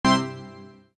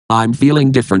I'm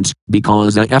feeling different,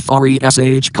 because a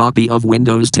fresh copy of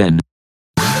Windows 10.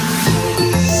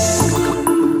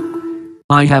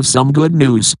 I have some good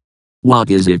news.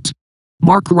 What is it?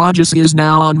 Mark Rojas is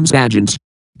now on Agent.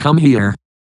 Come here.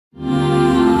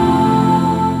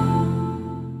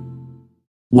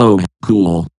 Whoa,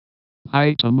 cool.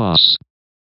 Hi Thomas.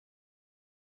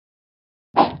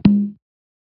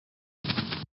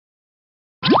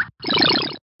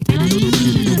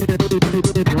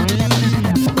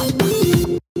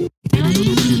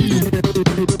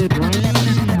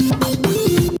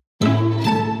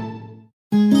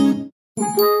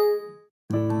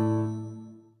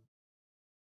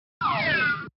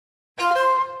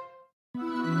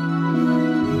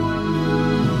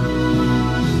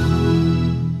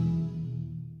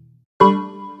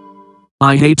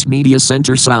 I hate media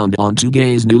center sound on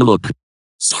today's new look.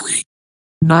 Sorry.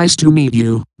 Nice to meet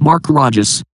you, Mark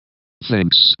Rojas.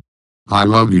 Thanks. I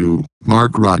love you,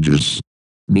 Mark Rojas.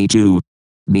 Me too.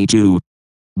 Me too.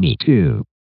 Me too.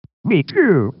 Me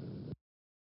too.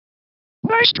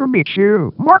 Nice to meet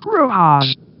you, Mark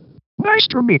Rojas. Nice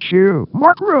to meet you,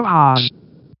 Mark Rojas.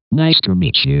 Nice to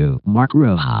meet you, Mark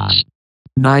Rojas.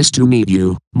 Nice to meet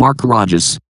you, Mark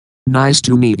Rojas. Nice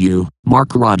to meet you,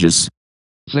 Mark Rojas.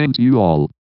 Thank you all.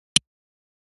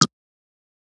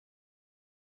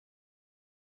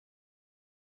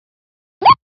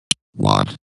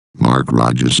 What? Mark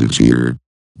Rojas is here.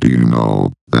 Do you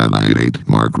know that I hate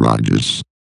Mark Rojas?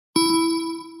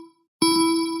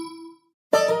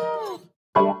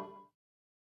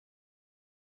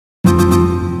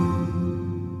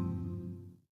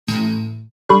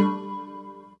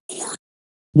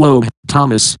 Whoa,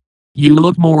 Thomas. You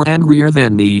look more angrier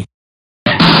than me.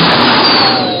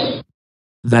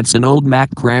 That's an old Mac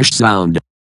crash sound.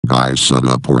 Guys, shut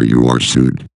up or you are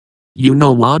sued. You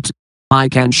know what? I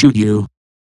can shoot you.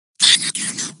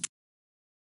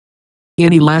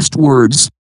 Any last words?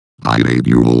 I hate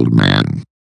you, old man.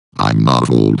 I'm not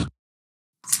old.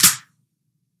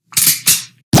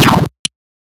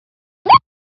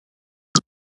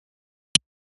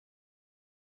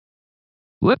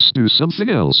 Let's do something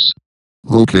else.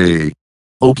 Okay.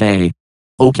 Okay.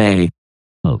 Okay.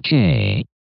 Okay.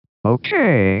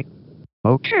 Okay.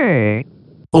 Okay.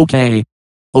 Okay.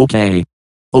 Okay.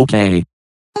 Okay.